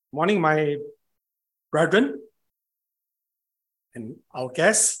Morning, my brethren and our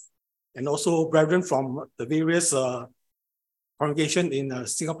guests, and also brethren from the various congregation in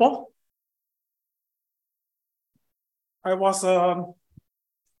Singapore. I was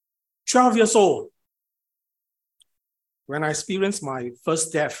 12 years old when I experienced my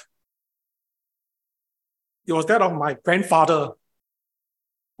first death. It was that of my grandfather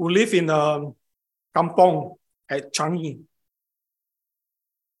who lived in kampong at Changi.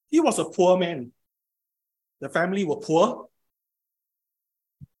 He was a poor man. The family were poor.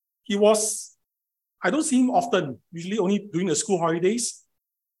 I don't see him often, usually only during the school holidays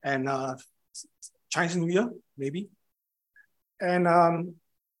and Chinese New Year, maybe. And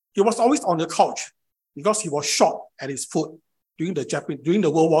he was always on the couch because he was shot at his foot during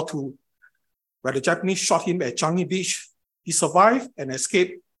the World War II, where the Japanese shot him at Changi Beach. He survived and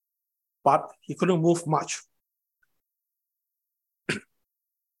escaped, but he couldn't move much.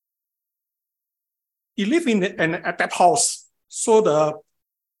 He lived in at that house. So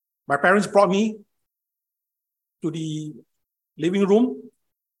my parents brought me to the living room.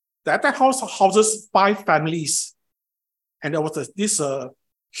 That house houses 5 families. And there was this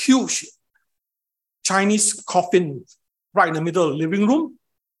huge Chinese coffin right in the middle of the living room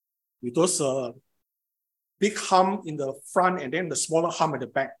with those big hum in the front and then the smaller hum at the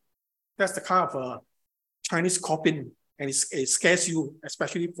back. That's the kind of Chinese coffin, and it scares you,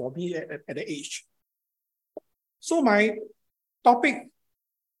 especially for me at the age. So my topic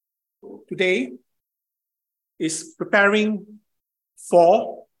today is preparing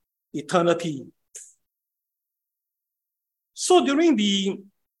for eternity. So during the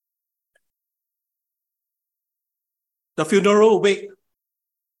funeral wake,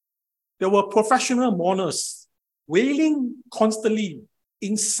 there were professional mourners wailing constantly,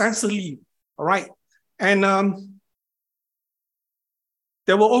 incessantly, all right? And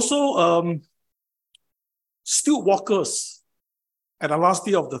there were also still walkers at the last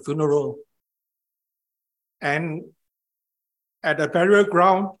day of the funeral. And at the burial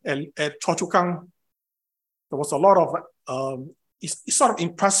ground at Choa Chu Kang, there was a lot of, it sort of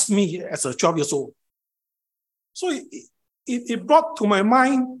impressed me as a 12 years old. So it brought to my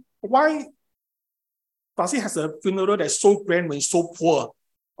mind, why does it have a funeral that's so grand when it's so poor,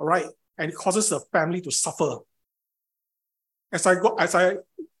 all right? And it causes the family to suffer. As I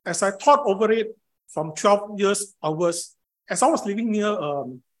thought over it, from 12 years onwards, as I was living near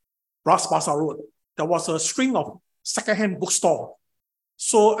Bras Basah Road, there was a string of secondhand bookstore.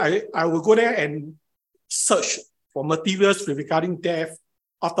 So I would go there and search for materials regarding death,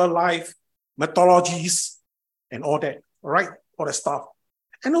 afterlife, mythologies, and all that, all right, all that stuff.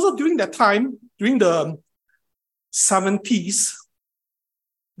 And also during that time, during the 70s,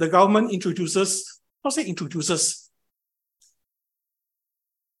 the government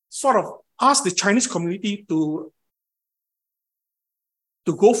sort of ask the Chinese community to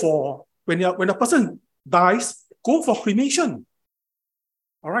go for, when a person dies, go for cremation.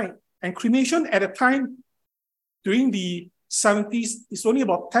 All right. And cremation at the time, during the 70s, is only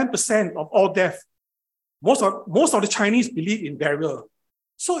about 10% of all death. Most of the Chinese believe in burial.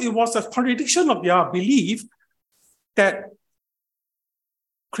 So it was a contradiction of their belief that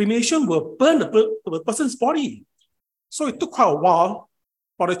cremation will burn the person's body. So it took quite a while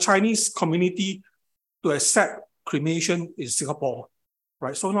for the Chinese community to accept cremation in Singapore,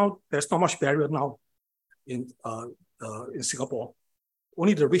 right? So now there's not much burial now in Singapore.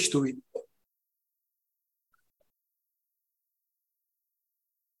 Only the rich do it.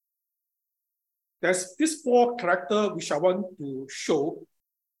 There's this 4 characters which I want to show: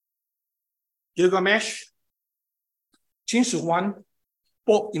 Gilgamesh, Qin Shi Huang,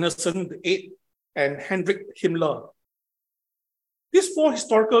 Pope Innocent VIII, and Heinrich Himmler. These 4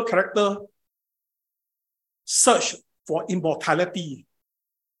 historical characters searched for immortality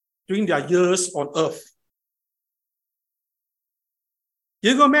during their years on Earth.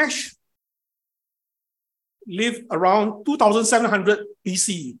 Gilgamesh lived around 2700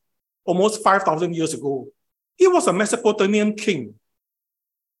 BC, almost 5,000 years ago. He was a Mesopotamian king.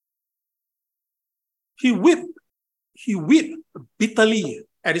 He wept bitterly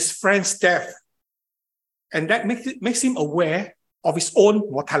at his friend's death, and that makes him aware of his own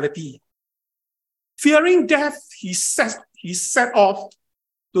mortality. Fearing death, he set off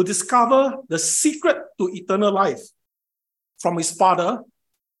to discover the secret to eternal life from his father,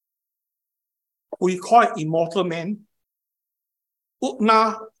 who he called immortal man,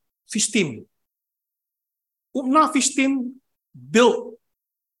 Utnapishtim. Utnapishtim built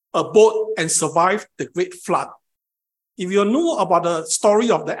a boat and survived the Great Flood. If you know about the story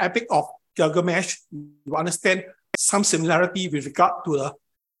of the Epic of Gilgamesh, you understand some similarity with regard to the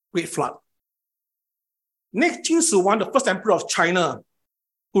Great Flood. Next, Qin Shi Huang, the first emperor of China,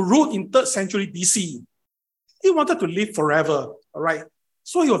 who ruled in 3rd century BC, he wanted to live forever, all right?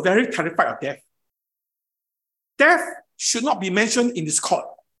 So he was very terrified of death. Death should not be mentioned in this court,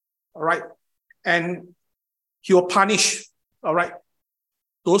 all right? And he will punish, all right,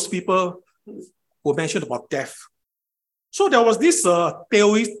 those people who mentioned about death. So there was this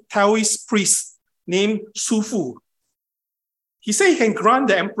Taoist priest named Su Fu. He said he can grant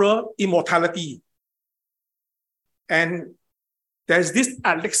the emperor immortality. And there's this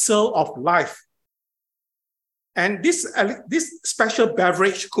elixir of life. And this special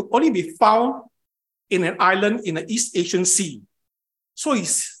beverage could only be found in an island in the East Asian Sea. So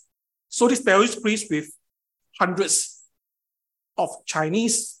this Taoist priest with hundreds of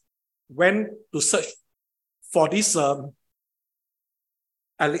Chinese went to search for this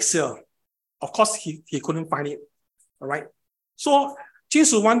elixir. Of course, he couldn't find it, all right? So Qin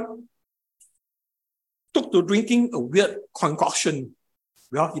Shi Huang took to drinking a weird concoction.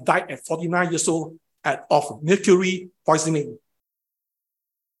 Well, he died at 49 years old of mercury poisoning.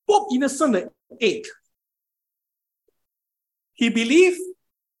 Pope Innocent VIII, he believed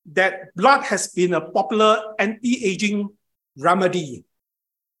that blood has been a popular anti-aging remedy.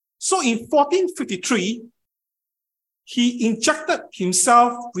 So in 1453, he injected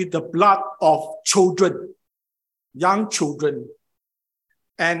himself with the blood of children, young children.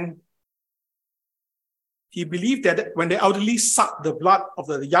 And he believed that when the elderly suck the blood of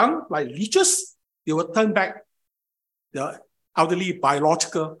the young, like leeches, they will turn back the elderly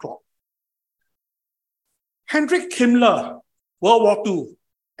biological clock. Heinrich Himmler, World War II,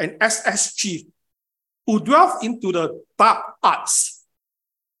 an SS chief who delved into the dark arts.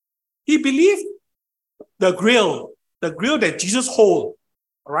 He believed the grail that Jesus holds,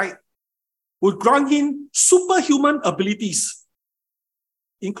 all right, would grant him superhuman abilities,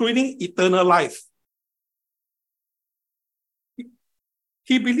 including eternal life.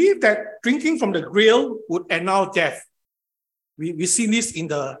 He believed that drinking from the grail would annul death. We've seen this in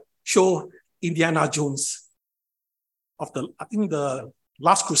the show Indiana Jones of the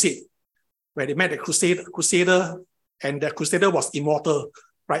Last Crusade, where they met the crusader, and the crusader was immortal,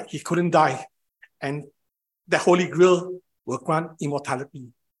 right? He couldn't die. And the Holy Grail will grant immortality.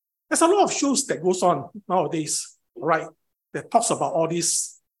 There's a lot of shows that goes on nowadays, right? That talks about all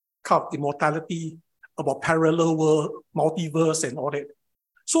this kind of immortality, about parallel world, multiverse, and all that.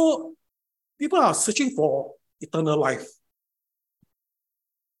 So people are searching for eternal life.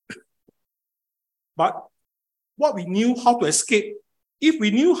 But what we knew how to escape, if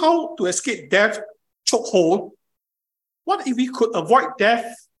we knew how to escape death chokehold, what if we could avoid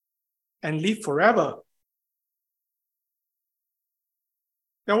death and live forever?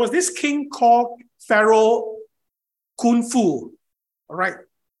 There was this king called Pharaoh Khufu, all right?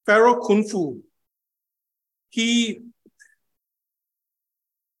 Pharaoh Khufu. He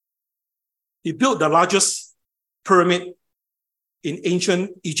built the largest pyramid in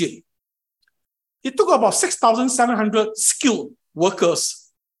ancient Egypt. It took about 6,700 skilled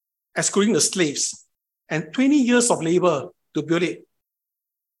workers, excluding the slaves, and 20 years of labor to build it.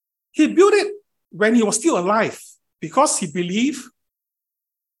 He built it when he was still alive because he believed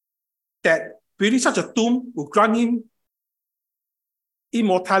that building such a tomb would grant him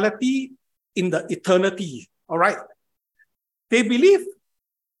immortality in the eternity, all right?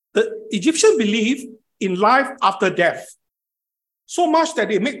 The Egyptians believed in life after death, so much that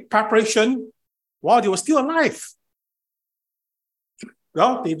they made preparation while they were still alive.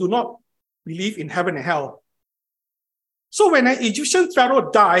 Well, they do not believe in heaven and hell. So when an Egyptian pharaoh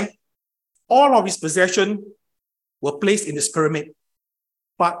died, all of his possessions were placed in this pyramid,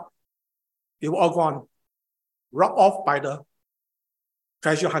 but they were all gone, robbed off by the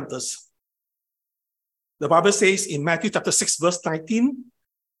treasure hunters. The Bible says in Matthew chapter 6, verse 19,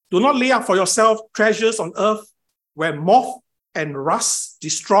 do not lay up for yourself treasures on earth where moth and rust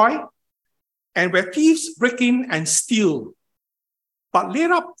destroy and where thieves break in and steal, but lay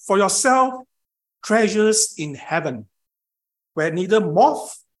up for yourself treasures in heaven where neither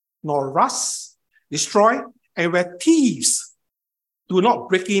moth nor rust destroy and where thieves do not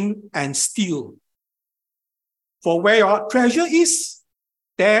break in and steal. For where your treasure is,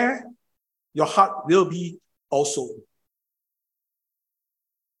 there your heart will be also.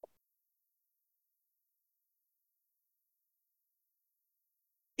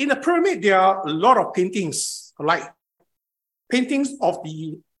 In the pyramid, there are a lot of paintings, like paintings of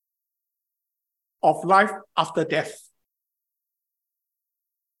life after death.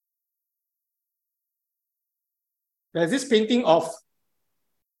 There's this painting of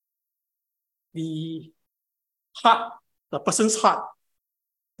the heart, the person's heart,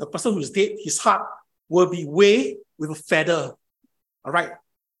 the person who's dead, his heart will be weighed with a feather, all right,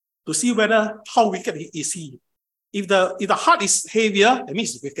 to see whether how wicked is he. If the heart is heavier, that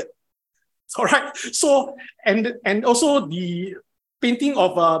means it's wicked. All right. So and also the painting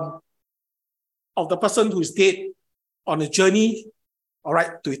of the person who is dead on a journey, all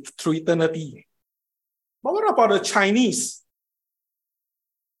right, through eternity. But what about the Chinese?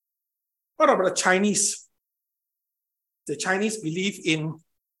 What about the Chinese? The Chinese believe in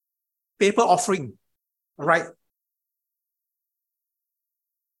paper offering, all right?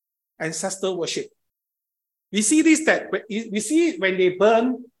 Ancestor worship. We see this we see when they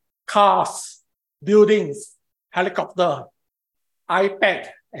burn cars, buildings, helicopter, iPad,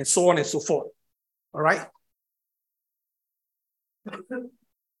 and so on and so forth. All right?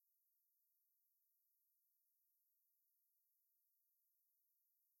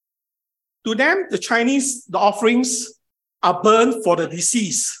 To them, the Chinese, the offerings are burned for the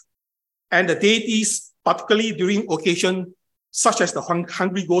deceased and the deities, particularly during occasion such as the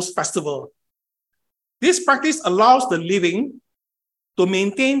Hungry Ghost Festival. This practice allows the living to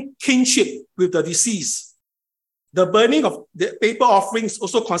maintain kinship with the deceased. The burning of the paper offerings is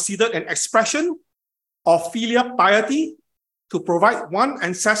also considered an expression of filial piety to provide one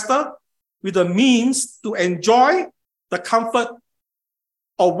ancestor with the means to enjoy the comfort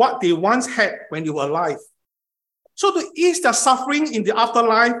of what they once had when they were alive. So to ease their suffering in the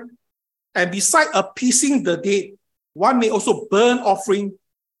afterlife, and beside appeasing the dead, one may also burn offering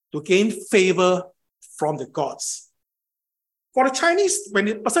to gain favor from the gods. For the Chinese, when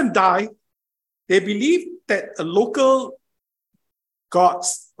a person dies, they believe that a local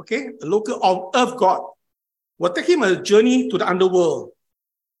gods, a local earth god, will take him a journey to the underworld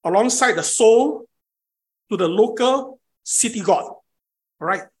alongside the soul to the local city god. All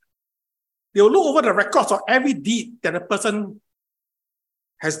right. They will look over the records of every deed that a person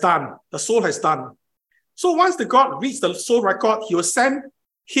has done, the soul has done. So once the god reads the soul record, he will send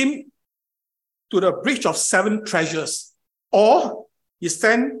him to the bridge of 7 treasures, or he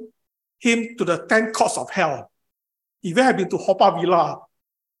send him to the 10 courts of hell. If you have been to Haw-Par Villa,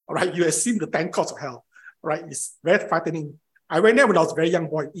 all right, you have seen the 10 courts of hell. All right, it's very frightening. I went there when I was a very young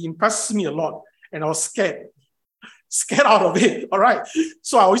boy. It impressed me a lot, and I was scared out of it. All right,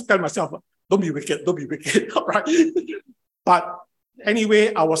 so I always tell myself, don't be wicked, don't be wicked. All right, but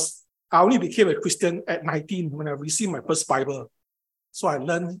anyway, I only became a Christian at 19 when I received my first Bible. So I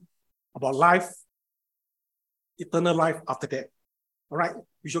learned about life, eternal life after that. All right,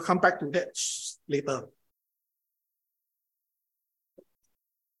 we shall come back to that later.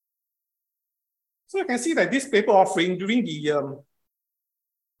 So you can see that this paper offering during the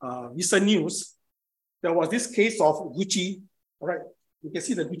recent news, there was this case of Gucci. All right, you can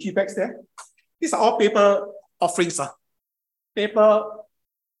see the Gucci bags there. These are all paper offerings. Paper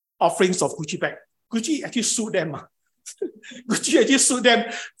offerings of Gucci bag. Gucci actually sued them. Gucci actually sued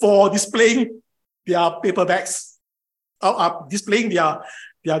them for displaying their paper bags, displaying their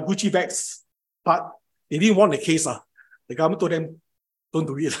Gucci bags. But they didn't want the case. The government told them, don't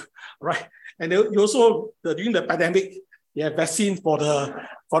do it. Right? And they also, during the pandemic, they have vaccine for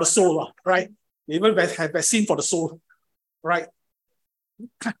the soul. Right? They even have vaccine for the soul. Right?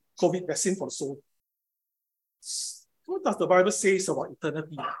 COVID vaccine for the soul. What does the Bible say about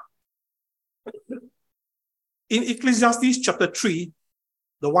eternity? In Ecclesiastes chapter 3,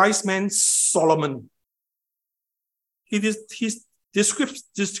 the wise man Solomon, his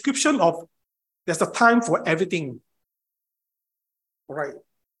description of there's a time for everything. All right.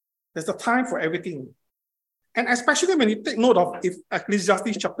 There's a time for everything. And especially when you take note of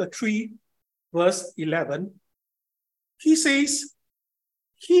Ecclesiastes chapter 3, verse 11, he says,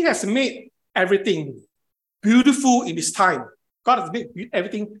 he has made everything beautiful in his time. God has made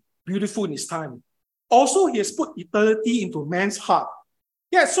everything beautiful in his time. Also, he has put eternity into man's heart.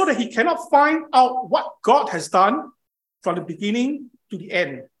 Yeah, so that he cannot find out what God has done from the beginning to the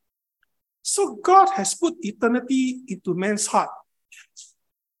end. So God has put eternity into man's heart.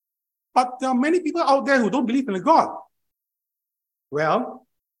 But there are many people out there who don't believe in a God. Well,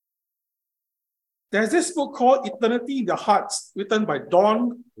 there's this book called Eternity in Their Hearts, written by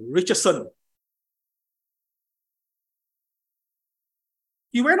Don Richardson.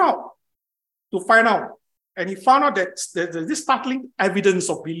 He went out to find out, and he found out that there's this startling evidence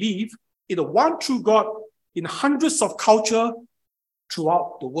of belief in the one true God in hundreds of cultures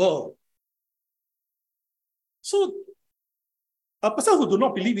throughout the world. So, a person who does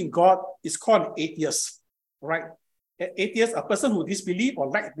not believe in God is called an atheist, right? An atheist, a person who disbelieves or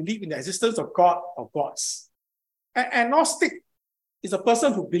lacks belief in the existence of God or gods. An agnostic is a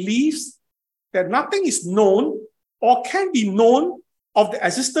person who believes that nothing is known or can be known of the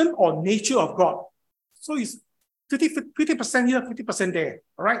existence or nature of God. So it's 50% here, 50% there,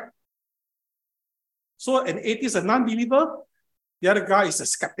 all right? So an atheist, a non-believer, the other guy is a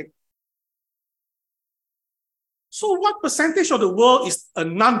skeptic. So what percentage of the world is a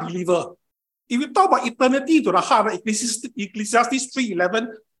non-believer? If we talk about eternity to the heart, Ecclesiastes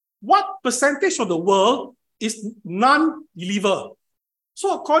 3:11, what percentage of the world is non-believer?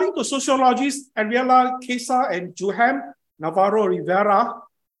 So according to sociologists Ariella Kesa and Johan Navarro Rivera,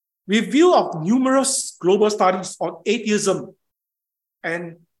 review of numerous global studies on atheism,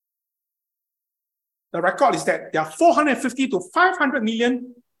 and the record is that there are 450 to 500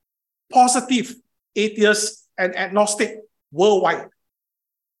 million positive atheists and agnostic worldwide.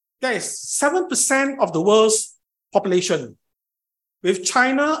 That is 7% of the world's population, with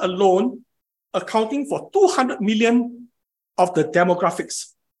China alone accounting for 200 million of the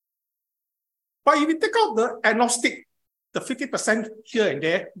demographics. But if you take out the agnostic, the 50% here and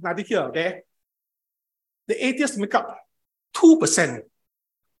there, neither here or there, the atheists make up 2%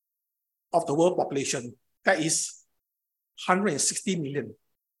 of the world population. That is 160 million.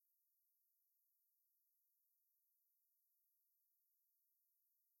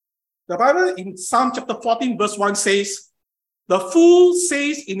 The Bible in Psalm chapter 14, verse 1 says, "The fool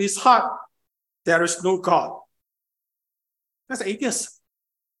says in his heart, there is no God." That's atheists.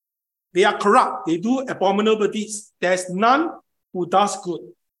 They are corrupt. They do abominable deeds. There is none who does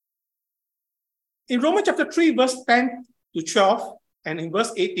good. In Romans chapter 3, verse 10 to 12, and in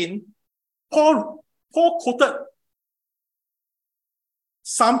verse 18, Paul quoted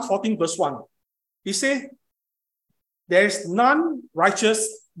Psalm 14, verse 1. He said, "There is none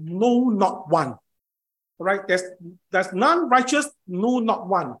righteous, no, not one." All right? There's none righteous, no, not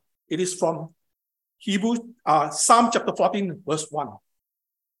one. It is from Psalm chapter 14, verse 1.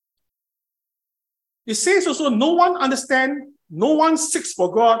 It says also, "No one understands, no one seeks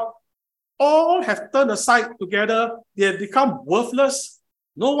for God. All have turned aside together. They have become worthless.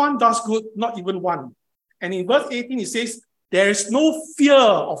 No one does good, not even one." And in verse 18, it says, "There is no fear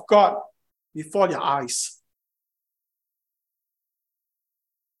of God before their eyes."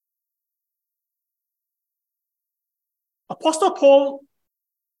 Apostle Paul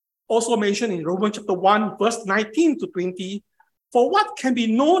also mentioned in Romans chapter 1, verse 19 to 20, "For what can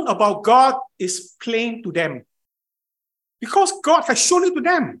be known about God is plain to them, because God has shown it to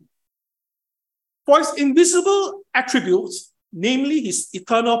them. For his invisible attributes, namely his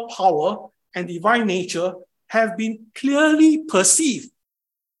eternal power and divine nature, have been clearly perceived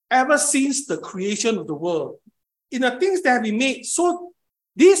ever since the creation of the world, in the things that have been made." So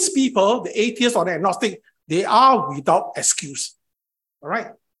these people, the atheists or the agnostic, they are without excuse. All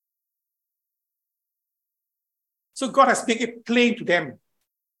right? So God has made it plain to them,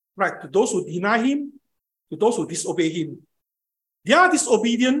 right? To those who deny him, to those who disobey him. Their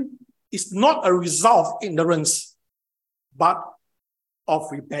disobedience is not a result of ignorance, but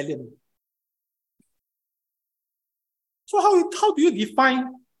of rebellion. So how do you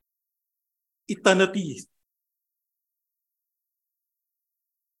define eternity?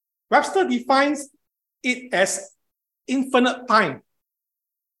 Webster defines it as infinite time.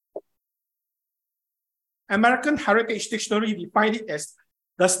 American Heritage Dictionary defined it as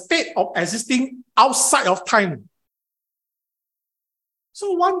the state of existing outside of time.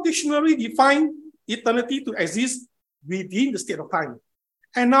 So one dictionary defined eternity to exist within the state of time,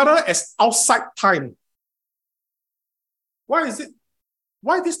 another as outside time. Why is it?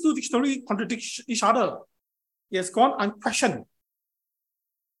 Why these two dictionaries contradict each other? It has gone unquestioned.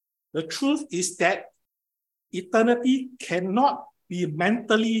 The truth is that eternity cannot be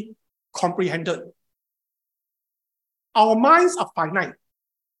mentally comprehended. Our minds are finite,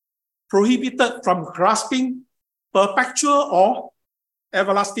 prohibited from grasping perpetual or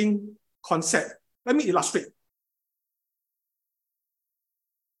everlasting concept. Let me illustrate.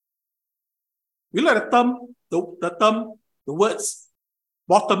 We look at the words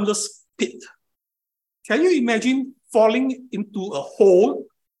bottomless pit. Can you imagine falling into a hole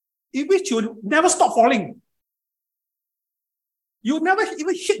in which you never stop falling? You never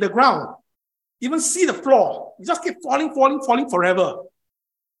even hit the ground, even see the floor. You just keep falling forever. All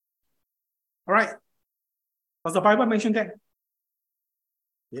right. Does the Bible mention that?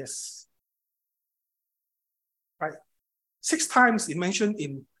 Yes. Right. 6 times it mentioned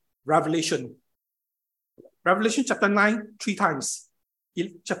in Revelation. Revelation chapter 9, 3 times.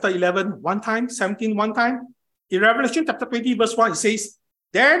 Chapter 11, 1 time. 17, 1 time. In Revelation chapter 20, verse 1, it says,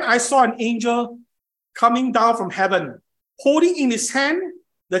 "Then I saw an angel coming down from heaven, holding in his hand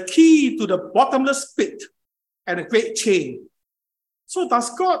the key to the bottomless pit and a great chain." So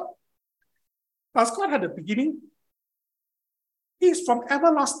does God have a beginning? He is from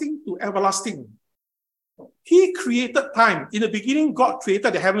everlasting to everlasting. He created time. In the beginning, God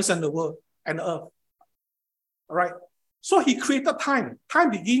created the heavens and the world and the earth. All right. So he created time.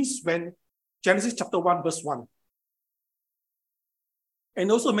 Time begins when Genesis chapter 1, verse 1.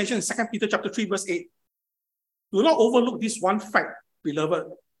 And also mentioned in 2 Peter chapter 3, verse 8. Do not overlook this one fact, beloved.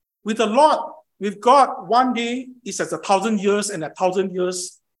 With the Lord, with God, one day is as 1,000 years, and 1,000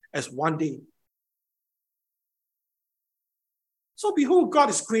 years as one day. So behold,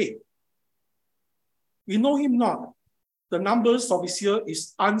 God is great. We know him not. The numbers of his year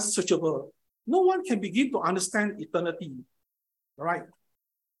is unsearchable. No one can begin to understand eternity. All right.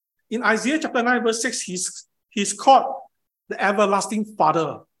 In Isaiah chapter 9, verse 6, he's called the everlasting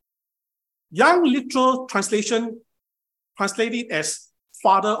Father. Young literal translation translated as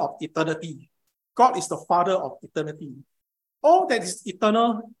Father of eternity. God is the Father of eternity. All that is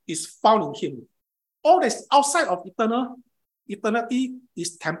eternal is found in him. All that is outside of eternity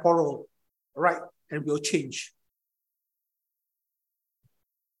is temporal, right? And will change.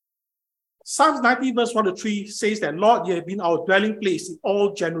 Psalms 90 verse 1 to 3 says that, Lord, you have been our dwelling place in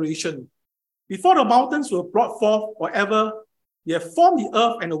all generations. Before the mountains were brought forth forever, you have formed the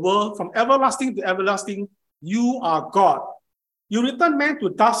earth and the world. From everlasting to everlasting, you are God. You return man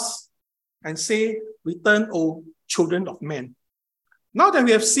to dust and say, return, O children of men. Now that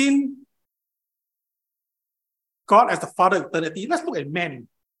we have seen God as the Father of eternity, let's look at man,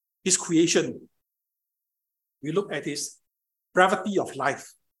 his creation. We look at his brevity of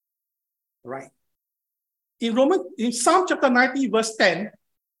life. Right? In Psalm chapter 90, verse 10,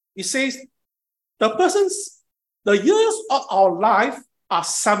 it says, the years of our life are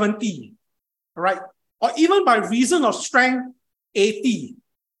 70, right? Or even by reason of strength, 80.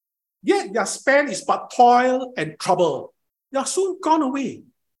 Yet their span is but toil and trouble. They are soon gone away.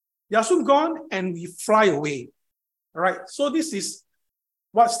 They are soon gone and we fly away. All right. So this is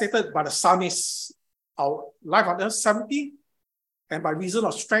what's stated by the psalmist. Our life on earth 70, and by reason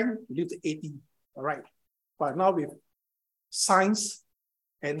of strength, we live to 80. All right. But now with science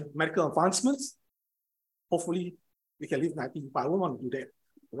and medical advancements, hopefully we can live 90, but I won't want to do that.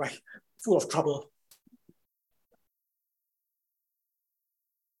 Right? Full of trouble.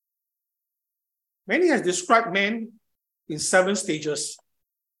 Many has described man in 7 stages.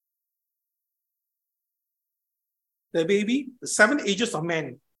 The baby, the 7 ages of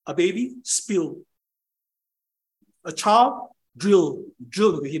man. A baby, spill. A child, drill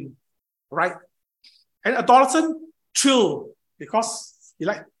with him, right? An adolescent, thrill, because he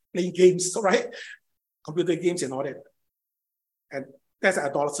like playing games, right? Computer games and all that. And that's an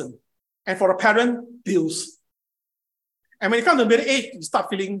adolescent. And for a parent, bills. And when you come to middle age, you start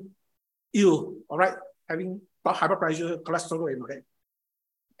feeling ill, all right? Having high blood pressure, cholesterol, and all that.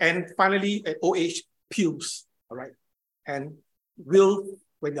 And finally, at old age, pills, all right? And will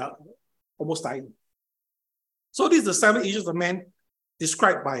when you're almost dying. So these are the 7 ages of man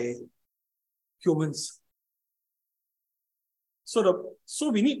described by humans. So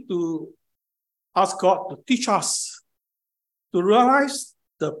we need to ask God to teach us to realize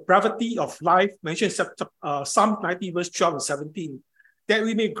the brevity of life mentioned in Psalm 90 verse 12 and 17, that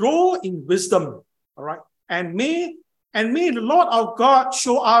we may grow in wisdom, all right? And may the Lord our God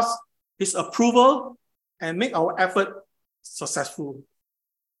show us his approval and make our effort successful.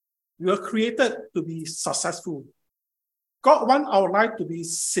 We were created to be successful. God wants our life to be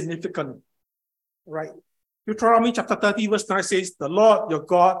significant, right? Deuteronomy chapter 30 verse 9 says, the Lord your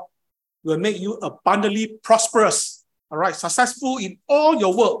God will make you abundantly prosperous, all right? Successful in all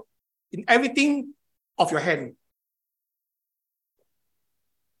your work, in everything of your hand.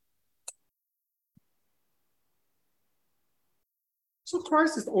 So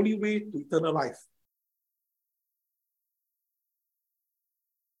Christ is the only way to eternal life.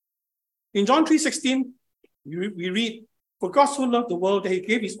 In John 3:16, we read, for God so loved the world that he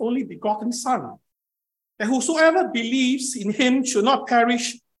gave his only begotten Son, that whosoever believes in him should not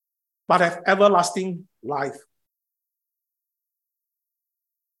perish, but have everlasting life.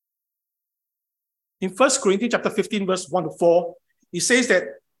 In 1 Corinthians chapter 15, verse 1 to 4, he says that,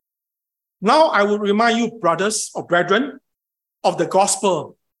 now I will remind you, brothers or brethren, of the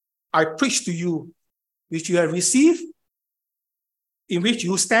gospel I preach to you, which you have received, in which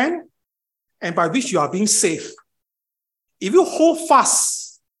you stand, and by which you are being saved. If you hold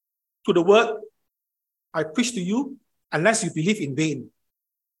fast to the word I preach to you, unless you believe in vain.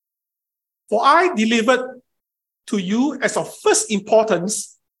 For I delivered to you as of first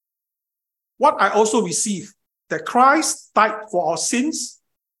importance what I also received, that Christ died for our sins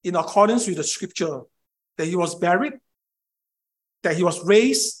in accordance with the scripture, that he was buried, that he was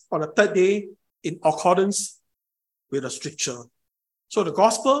raised on the 3rd day in accordance with the scripture. So the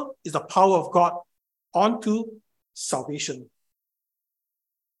gospel is the power of God unto salvation.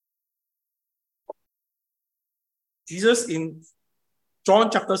 Jesus in John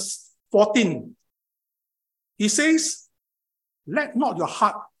chapter 14, he says, let not your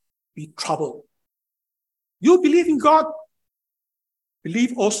heart be troubled. You believe in God,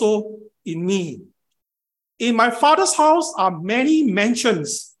 believe also in me. In my Father's house are many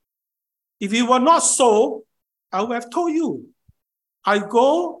mansions. If it were not so, I would have told you. I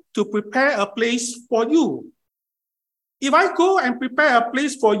go to prepare a place for you. If I go and prepare a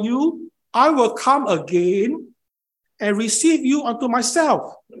place for you, I will come again and receive you unto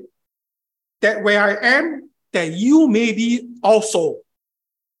myself, that where I am, that you may be also.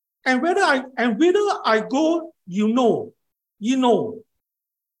 And whither I go, you know,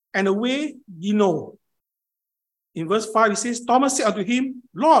 and the way you know. In verse 5, he says, Thomas said unto him,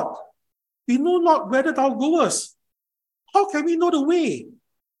 Lord, we know not whither thou goest. How can we know the way?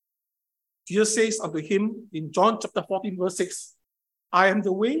 Jesus says unto him in John chapter 14, verse 6, I am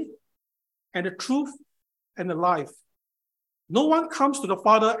the way and the truth and the life. No one comes to the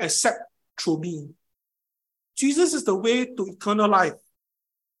Father except through me. Jesus is the way to eternal life.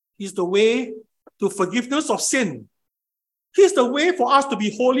 He's the way to forgiveness of sin. He's the way for us to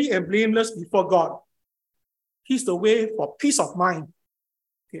be holy and blameless before God. He's the way for peace of mind,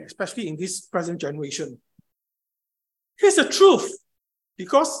 especially in this present generation. Here's the truth,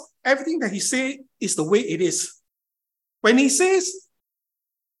 because everything that he says is the way it is. When he says,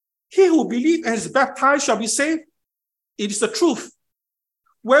 he who believes and is baptized shall be saved, it is the truth.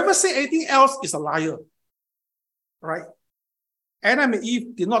 Whoever says anything else is a liar. Right? Adam and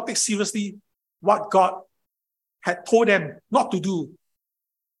Eve did not take seriously what God had told them not to do.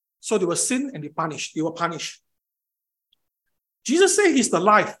 So they were sin and they were punished. Jesus said he's the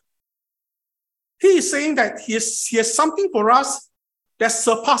life. He is saying that he has something for us that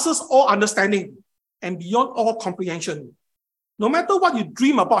surpasses all understanding and beyond all comprehension. No matter what you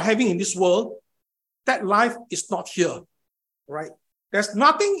dream about having in this world, that life is not here. Right? There's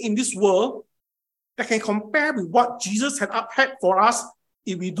nothing in this world that can compare with what Jesus had for us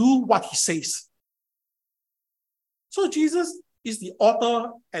if we do what he says. So Jesus is the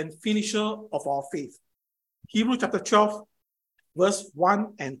author and finisher of our faith. Hebrews chapter 12, verse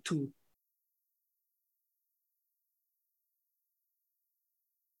 1 and 2.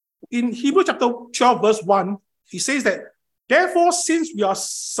 In Hebrews chapter 12, verse 1, he says that, therefore, since we are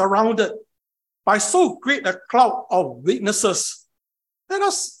surrounded by so great a cloud of witnesses, let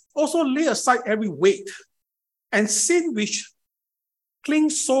us also lay aside every weight and sin which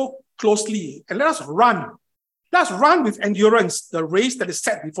clings so closely, and let us run. Let us run with endurance the race that is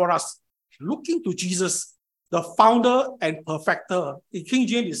set before us, looking to Jesus, the founder and perfecter. In King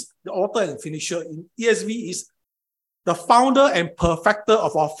James is the author and finisher. In ESV is the founder and perfecter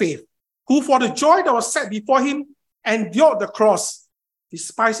of our faith, who for the joy that was set before him endured the cross,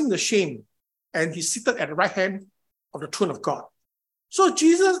 despising the shame, and he's seated at the right hand of the throne of God. So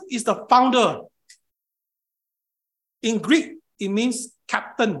Jesus is the founder. In Greek, it means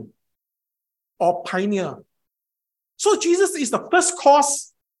captain or pioneer. So Jesus is the first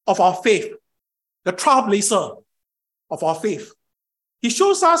cause of our faith, the trailblazer of our faith. He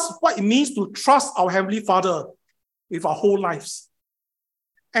shows us what it means to trust our Heavenly Father with our whole lives.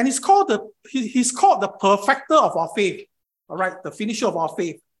 And he's called the perfecter of our faith, all right, the finisher of our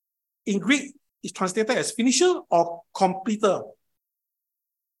faith. In Greek, it's translated as finisher or completer.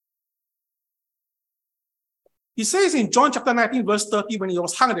 He says in John chapter 19, verse 30, when he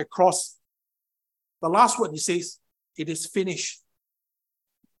was hung at the cross, the last word he says, it is finished.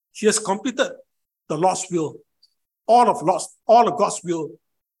 He has completed the Lord's will, all of God's will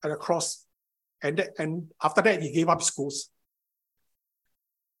at the cross. And after that, he gave up his ghost.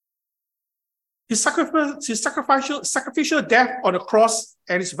 His sacrificial death on the cross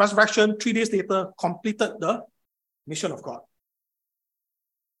and his resurrection 3 days later completed the mission of God.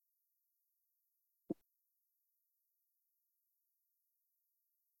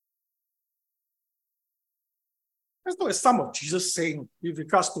 Let's look at some of Jesus' saying with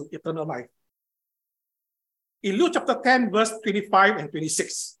regards to eternal life. In Luke chapter 10, verse 25 and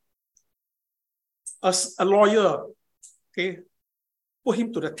 26, a lawyer, put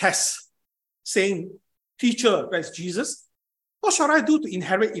him to the test, saying, teacher, that's Jesus, what shall I do to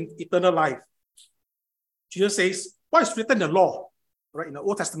inherit eternal life? Jesus says, what is written in the law, right, in the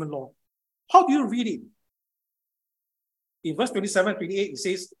Old Testament law? How do you read it? In verse 27, 28, it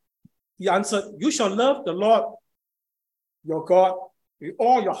says, he answered, you shall love the Lord your God with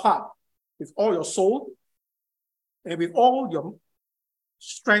all your heart, with all your soul, and with all your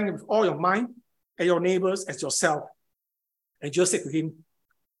strength, with all your mind, and your neighbors as yourself. And Jesus said to him,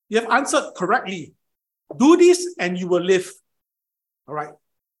 you have answered correctly. Do this and you will live. All right.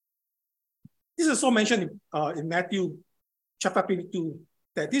 This is also mentioned in Matthew chapter 22,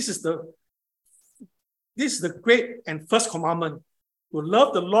 that this is the great and first commandment, to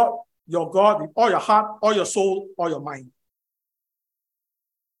love the Lord your God with all your heart, all your soul, all your mind.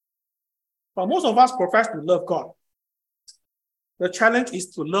 But most of us profess to love God. The challenge is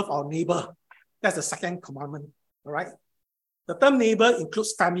to love our neighbor. That's the second commandment. All right. The term neighbor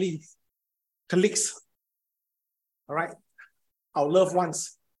includes family, colleagues. All right. Our loved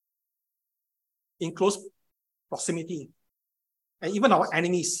ones in close proximity, and even our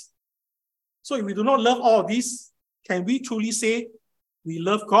enemies. So if we do not love all of these, can we truly say we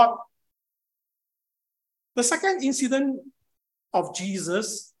love God? The second incident of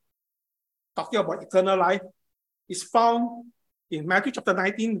Jesus, talking about eternal life, is found in Matthew chapter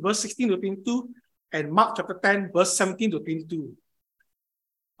 19, verse 16 to 22, and Mark chapter 10, verse 17 to 22,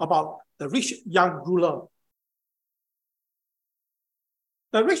 about the rich young ruler.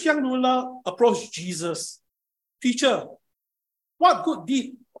 The rich young ruler approached Jesus. Teacher, what good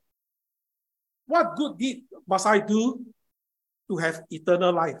deed must I do to have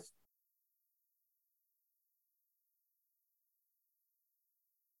eternal life?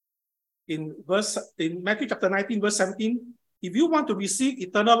 In Matthew chapter 19, verse 17, if you want to receive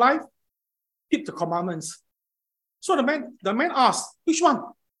eternal life, keep the commandments. So the man asked, which one?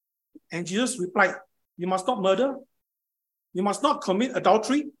 And Jesus replied, you must not murder, you must not commit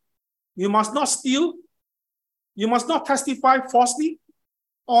adultery, you must not steal, you must not testify falsely,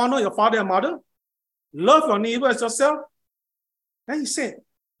 honor your father and mother, love your neighbor as yourself. Then he said,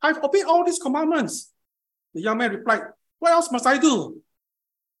 I've obeyed all these commandments. The young man replied, what else must I do?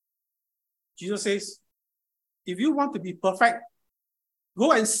 Jesus says, if you want to be perfect,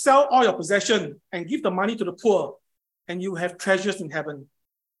 go and sell all your possessions and give the money to the poor, and you have treasures in heaven.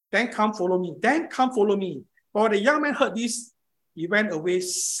 Then come follow me. Then come follow me. But when the young man heard this, he went away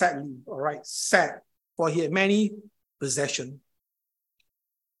sadly, all right, sad, for he had many possessions.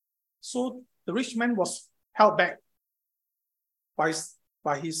 So the rich man was held back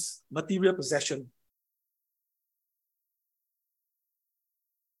by his material possession.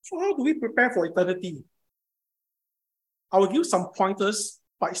 So how do we prepare for eternity? I will give some pointers,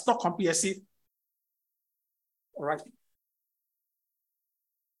 but it's not comprehensive. All right.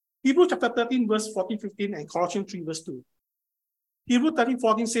 Hebrews chapter 13, verse 14, 15, and Colossians 3, verse 2. Hebrews 13,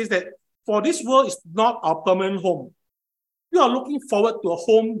 14 says that, for this world is not our permanent home. We are looking forward to a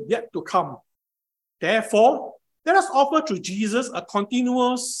home yet to come. Therefore, let us offer to Jesus a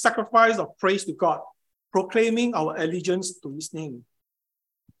continual sacrifice of praise to God, proclaiming our allegiance to his name.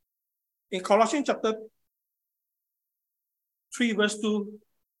 In Colossians chapter 3, verse 2,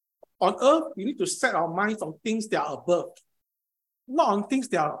 on earth, we need to set our minds on things that are above, not on things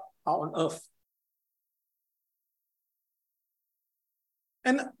that are on earth.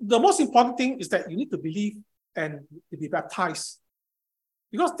 And the most important thing is that you need to believe and to be baptized,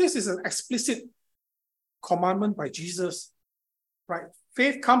 because this is an explicit commandment by Jesus, right?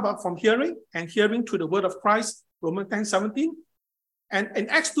 Faith comes from hearing, and hearing through the word of Christ, Romans 10:17. And in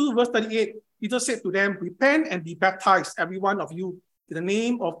Acts 2, verse 38, Peter said to them, repent and be baptized, every one of you, in the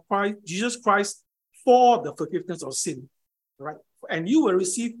name of Christ, Jesus Christ, for the forgiveness of sin, right? And you will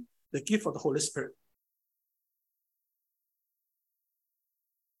receive the gift of the Holy Spirit.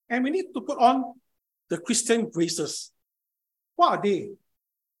 And we need to put on the Christian graces. What are they?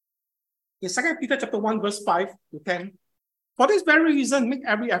 In 2 Peter chapter 1, verse 5 to 10, for this very reason, make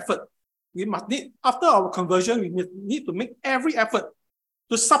every effort. We must need, after our conversion, we need to make every effort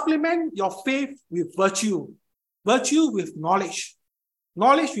to supplement your faith with virtue, virtue with knowledge,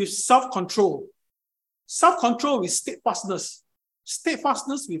 knowledge with self-control, self-control with steadfastness,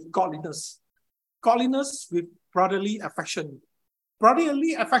 steadfastness with godliness, godliness with brotherly affection,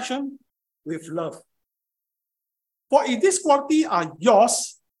 brotherly affection with love. For if these qualities are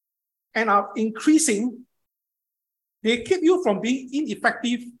yours and are increasing, they keep you from being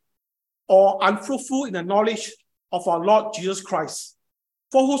ineffective or unfruitful in the knowledge of our Lord Jesus Christ.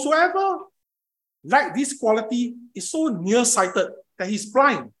 For whosoever like this quality is so nearsighted that he's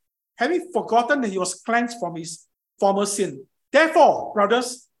blind, having forgotten that he was cleansed from his former sin. Therefore,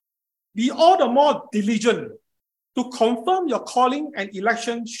 brothers, be all the more diligent to confirm your calling and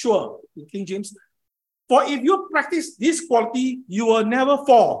election sure, in King James. For if you practice this quality, you will never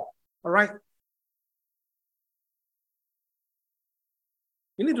fall. All right?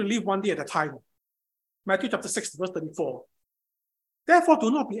 You need to live one day at a time. Matthew chapter 6, verse 34. Therefore, do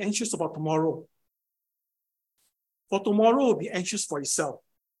not be anxious about tomorrow, for tomorrow will be anxious for itself.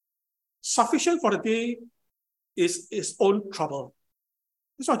 Sufficient for the day is its own trouble.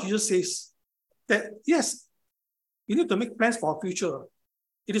 That's what Jesus says. That yes, we need to make plans for our future.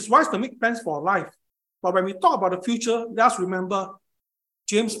 It is wise to make plans for our life. But when we talk about the future, let us remember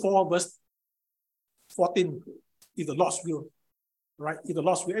James 4, verse 14, is the Lord's will. Right? Is the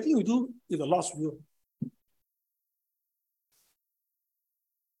Lord's will. Everything we do is the Lord's will.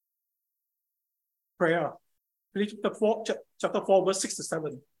 Prayer. Chapter 4, verse 6 to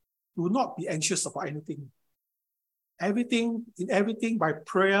 7. Do not be anxious about anything. In everything, by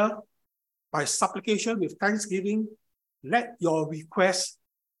prayer, by supplication with thanksgiving, let your requests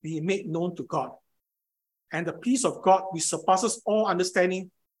be made known to God. And the peace of God, which surpasses all understanding,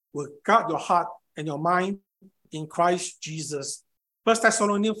 will guard your heart and your mind in Christ Jesus. 1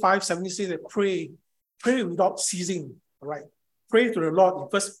 Thessalonians 5:17 says that pray without ceasing. All right. Pray to the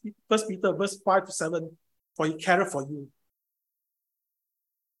Lord in 1 Peter verse 5 to 7, for he careth for you.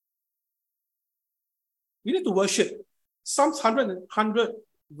 We need to worship. Psalms 100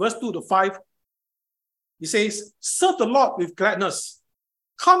 verse 2 to 5. He says, serve the Lord with gladness.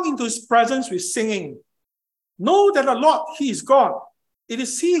 Come into his presence with singing. Know that the Lord, he is God. It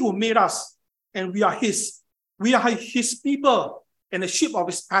is he who made us, and we are his. We are his people and the sheep of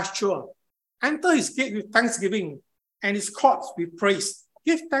his pasture. Enter his gate with thanksgiving and his courts with praise.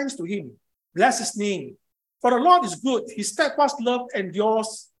 Give thanks to him. Bless his name. For the Lord is good. His steadfast love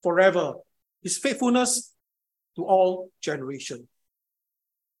endures forever. His faithfulness to all generations.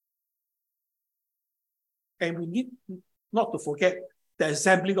 And we need not to forget the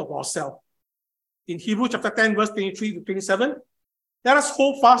assembling of ourselves. In Hebrews chapter 10, verse 23 to 27, let us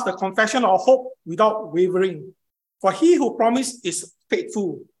hold fast the confession of hope without wavering. For he who promised is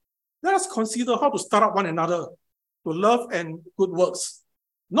faithful. Let us consider how to stir up one another to love and good works,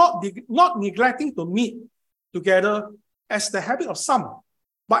 not neglecting to meet together as the habit of some,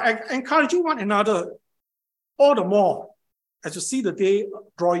 but encouraging one another all the more as you see the day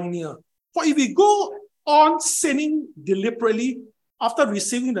drawing near. For if we go on sinning deliberately after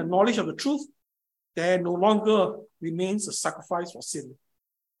receiving the knowledge of the truth, there no longer remains a sacrifice for sin,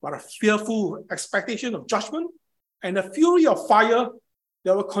 but a fearful expectation of judgment and a fury of fire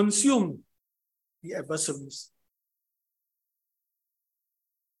that will consume the adversaries.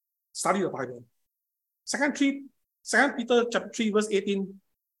 Study the Bible. 2 Peter chapter 3, verse 18,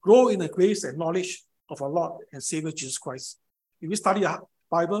 grow in the grace and knowledge of our Lord and Savior Jesus Christ. If we study the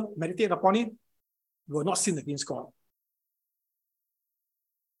Bible, meditate upon it, you will not sin against God.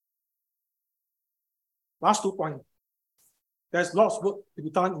 Last 2 points. There's lots of work to be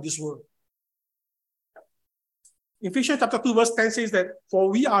done in this world. Ephesians chapter 2, verse 10 says that, for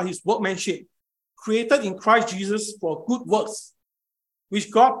we are his workmanship, created in Christ Jesus for good works, which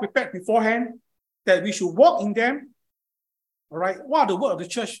God prepared beforehand, that we should walk in them. All right. What the work of the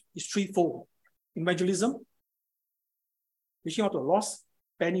church is threefold: evangelism, reaching out to the lost;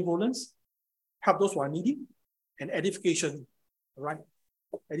 benevolence, help those who are needy; and edification. All right.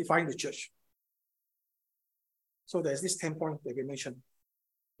 Edifying the church. So there's this 10 points that we mentioned.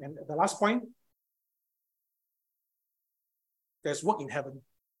 And the last point, there's work in heaven.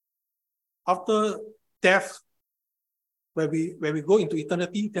 After death, where we go into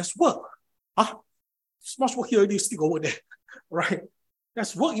eternity, there's work. There's much work here, you stick over there. Right?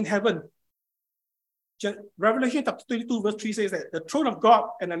 There's work in heaven. Revelation chapter 22, verse 3 says that the throne of God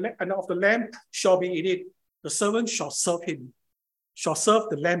and of the Lamb shall be in it. The servant shall serve him, shall serve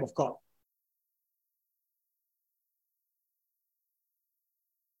the Lamb of God.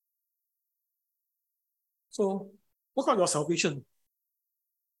 So, work out your salvation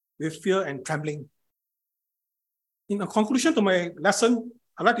with fear and trembling. In a conclusion to my lesson,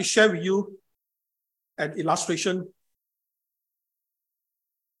 I'd like to share with you an illustration.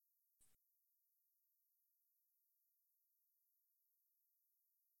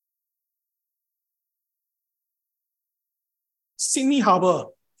 Sydney Harbour,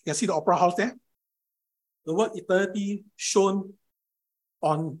 you can see the Opera House there. The word eternity shown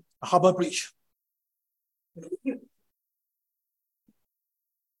on a harbour bridge.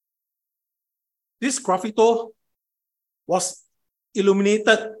 This graffito was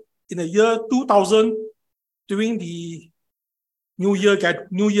illuminated in the year 2000 during the New Year,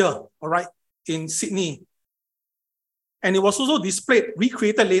 all right, in Sydney. And it was also displayed,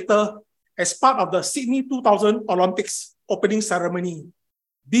 recreated later as part of the Sydney 2000 Olympics opening ceremony,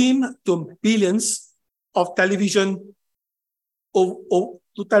 beamed to billions of television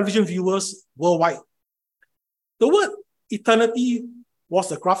viewers worldwide. The word eternity was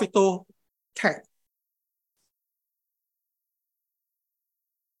the graffito tag.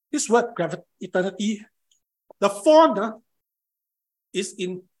 This word eternity, the font is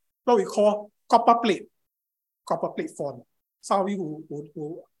in what we call copper plate. copper plate font. Some of you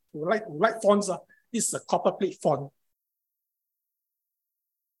who like fonts, this is a copper plate font.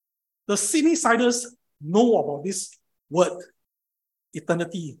 The Sydney Siders know about this word,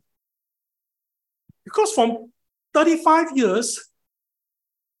 eternity. Because from 35 years,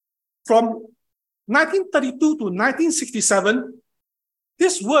 from 1932 to 1967,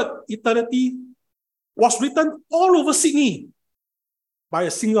 this word, eternity, was written all over Sydney by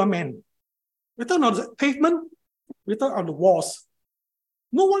a single man. Written on the pavement, written on the walls.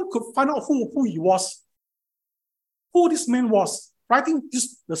 No one could find out who he was, who this man was, writing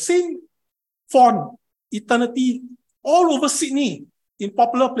the same font, eternity, all over Sydney in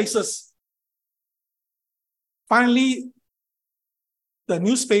popular places. Finally, the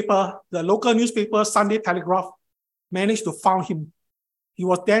local newspaper, Sunday Telegraph, managed to find him. He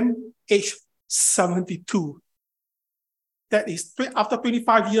was then aged 72. That is, after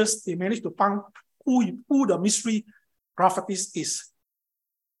 25 years, they managed to find who the mystery prophetess is.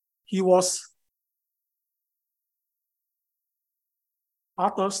 He was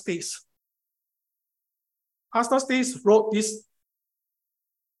Arthur Stace. Arthur Stace wrote this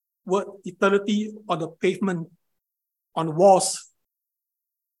word eternity on the pavement, on the walls.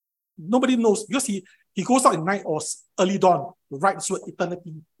 Nobody knows because he goes out at night or early dawn to write this word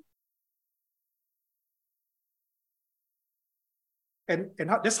eternity. And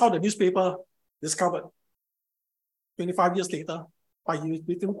that's how the newspaper discovered 25 years later, by he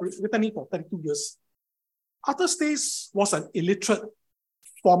written it for 32 years. Arthur Stace was an illiterate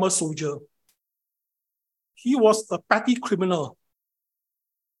former soldier. He was a petty criminal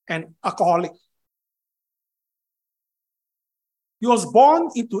and alcoholic. He was born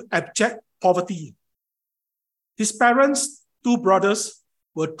into abject poverty. His parents, 2 brothers,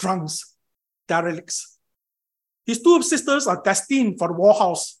 were drunks, derelicts. His 2 sisters are destined for the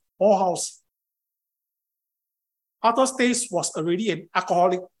whorehouse. Arthur Stace was already an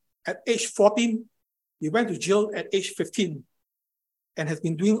alcoholic at age 14. He went to jail at age 15 and has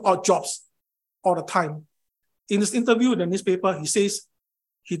been doing odd jobs all the time. In his interview in the newspaper, he says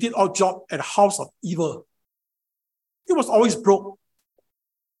he did odd job at a house of evil. He was always broke.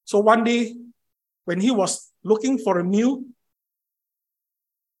 So one day, when he was looking for a meal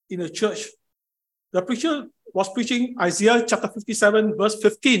in a church, the preacher was preaching Isaiah chapter 57, verse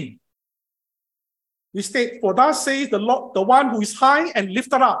 15. We state, "For thus says the Lord, the one who is high and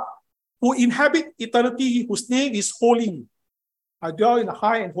lifted up, who inhabit eternity, whose name is holy. I dwell in a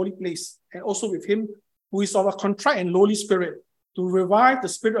high and holy place, and also with him who is of a contrite and lowly spirit, to revive the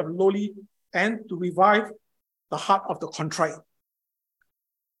spirit of the lowly and to revive the heart of the contrite."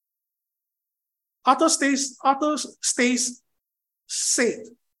 Arthur Stace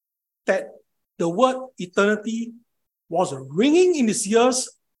said that the word eternity was ringing in his ears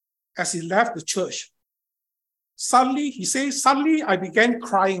as he left the church. Suddenly I began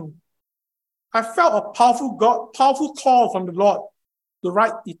crying. I felt a powerful call from the Lord to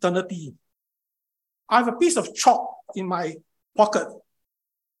write eternity. I have a piece of chalk in my pocket,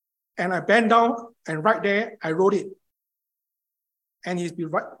 and I bent down and right there I wrote it. And he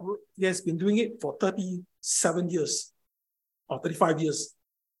has been doing it for 37 years or 35 years.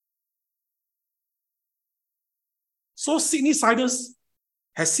 So Sydney Siders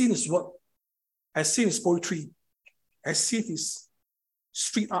has seen his work, has seen his poetry, has seen his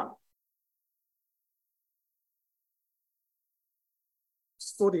street art.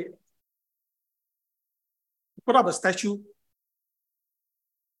 So they put up a statue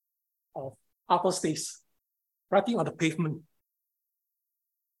of Arthur Stace writing on the pavement.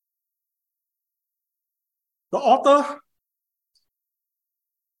 The author,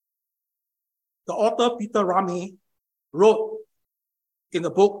 Peter Rami, wrote in the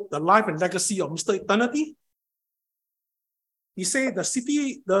book, The Life and Legacy of Mr. Eternity. He said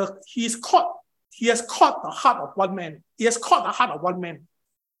he has caught the heart of one man. He has caught the heart of one man.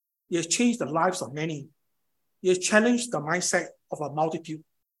 He has changed the lives of many. He has challenged the mindset of a multitude.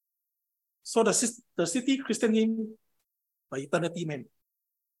 So the city christened him the Eternity Man.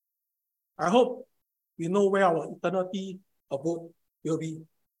 I hope we know where our eternity abode will be.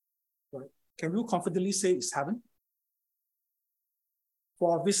 Right? Can we confidently say it's heaven?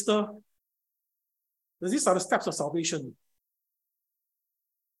 For our visitor, these are the steps of salvation.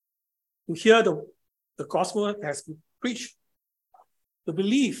 To hear the gospel that has been preached, to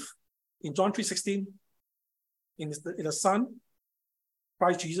believe in John 3:16, in the Son,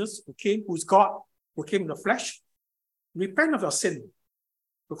 Christ Jesus, who is God, who came in the flesh, repent of your sin,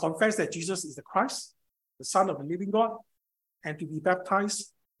 to confess that Jesus is the Christ, the Son of the living God, and to be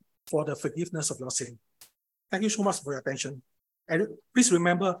baptized for the forgiveness of your sin. Thank you so much for your attention. And please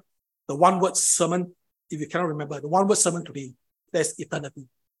remember the one-word sermon if you cannot remember, the one word sermon today, that's eternity.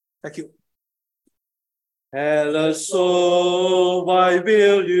 Thank you. Helpless soul, why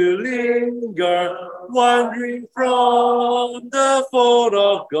will you linger, wandering from the fold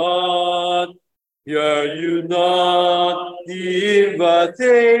of God? Hear you not the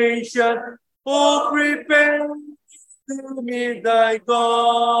invitation, oh, prepare to meet thy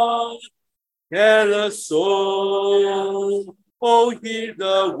God. Helpless soul, oh, heed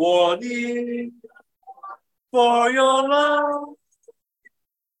the warning, for your love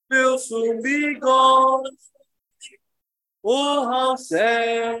will soon be gone. Oh, how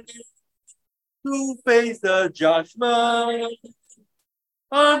sad to face the judgment,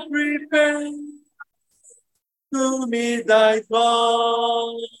 unprepared to meet thy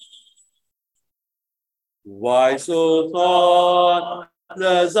God. Why so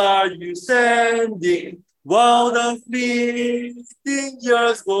thoughtless are you standing, while the fleeting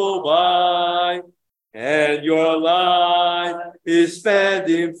years go by, and your life is spent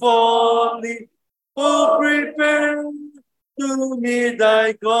in folly? Oh, prepare to meet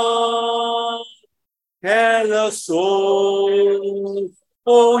thy God. Careless soul,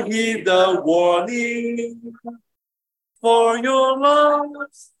 oh, heed the warning, for your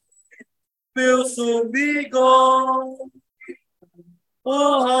loves will soon be gone.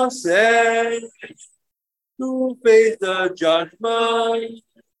 Oh, how sad to face the judgment,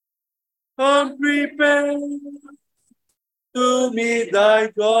 unprepared to meet thy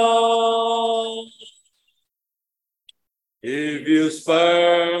God. If you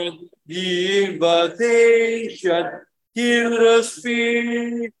spurn the invitation, till the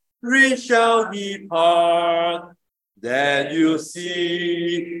Spirit shall depart, then you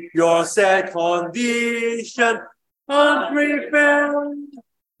see your sad condition, unprepared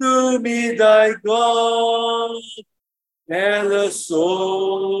to meet thy God. And the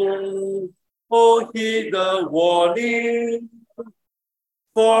soul, oh, heed the warning,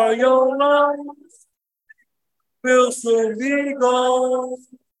 for your life will soon be gone.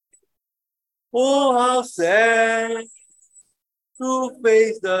 Oh, how sad to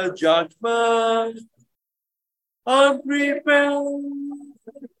face the judgment, unprepared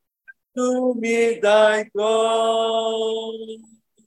to meet thy God.